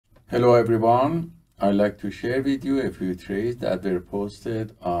Hello everyone, I'd like to share with you a few trades that were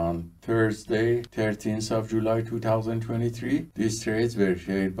posted on Thursday, 13th of July 2023. These trades were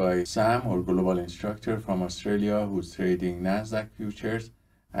shared by Sam, or Global Instructor from Australia, who's trading Nasdaq futures.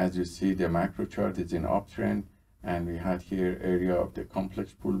 As you see, the macro chart is in uptrend, and we had here area of the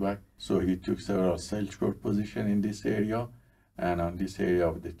complex pullback. So he took several sell short position in this area, and on this area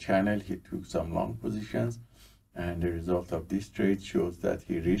of the channel, he took some long positions. And the result of this trade shows that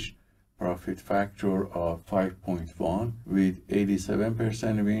he reached profit factor of 5.1 with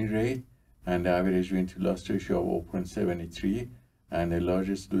 87% win rate and the average win to loss ratio of 0.73, and the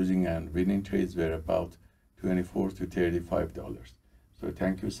largest losing and winning trades were about $24 to $35. So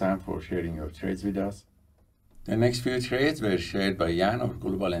thank you, Sam, for sharing your trades with us. The next few trades were shared by Jan, our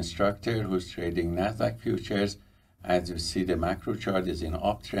Global Instructor, who's trading Nasdaq futures. As you see, the macro chart is in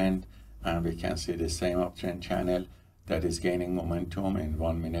uptrend, and we can see the same uptrend channel that is gaining momentum in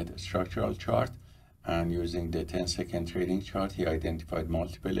 1 minute structural chart. And using the 10-second trading chart, he identified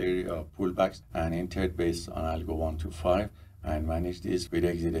multiple area of pullbacks and entered based on Algo 1 to 5 and managed this with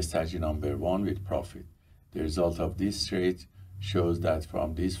exit strategy number 1 with profit. The result of this trade shows that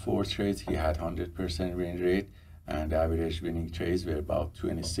from these 4 trades, he had 100% win rate, and the average winning trades were about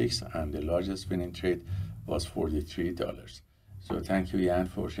 26, and the largest winning trade was $43. So thank you, Jan,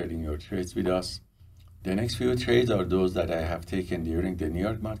 for sharing your trades with us. The next few trades are those that I have taken during the New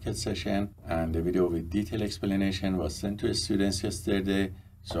York market session, and the video with detailed explanation was sent to students yesterday,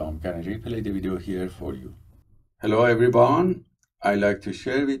 so I'm going to replay the video here for you. Hello everyone, I'd like to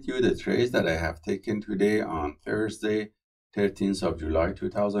share with you the trades that I have taken today on Thursday, 13th of July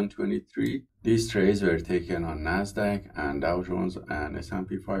 2023. These trades were taken on Nasdaq and Dow Jones and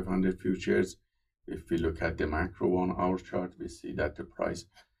S&P 500 futures. If we look at the macro 1 hour chart, we see that the price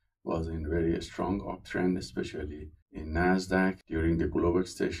was in very strong uptrend, especially in Nasdaq. During the global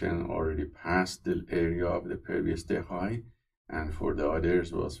session, already passed the area of the previous day high, and for the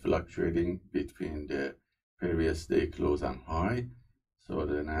others was fluctuating between the previous day close and high. So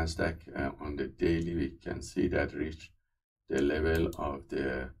the Nasdaq on the daily, we can see that reached the level of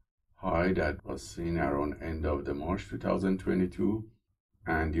the high that was seen around end of the March 2022.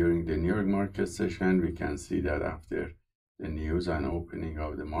 And during the New York market session, we can see that after the news and opening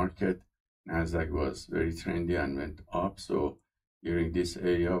of the market, Nasdaq was very trendy and went up. So during this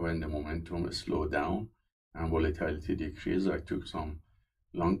area, when the momentum slowed down and volatility decreased, I took some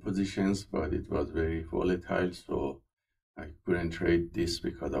long positions, but it was very volatile, so I couldn't trade this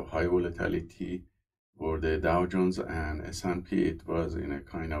because of high volatility. For the Dow Jones and S&P, it was in a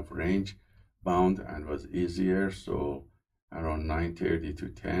kind of range bound and was easier. So around 9:30 to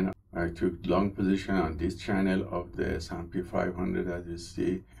 10, I took long position on this channel of the S&P 500, as you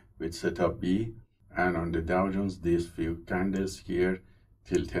see, with setup B. And on the Dow Jones, these few candles here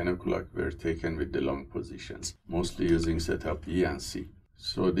till 10 o'clock were taken with the long positions, mostly using setup B and C.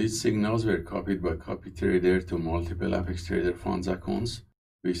 So these signals were copied by copy trader to multiple Apex Trader funds accounts.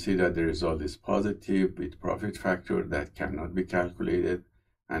 We see that the result is positive with profit factor that cannot be calculated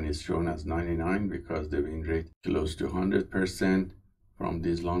and is shown as 99 because the win rate close to 100% from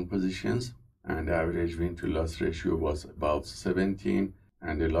these long positions, and the average win to loss ratio was about 17,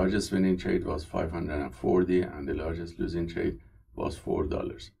 and the largest winning trade was 540, and the largest losing trade was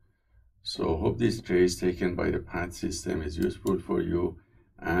 $4. So hope this trade taken by the PAAT system is useful for you,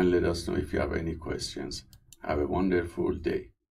 and let us know if you have any questions. Have a wonderful day.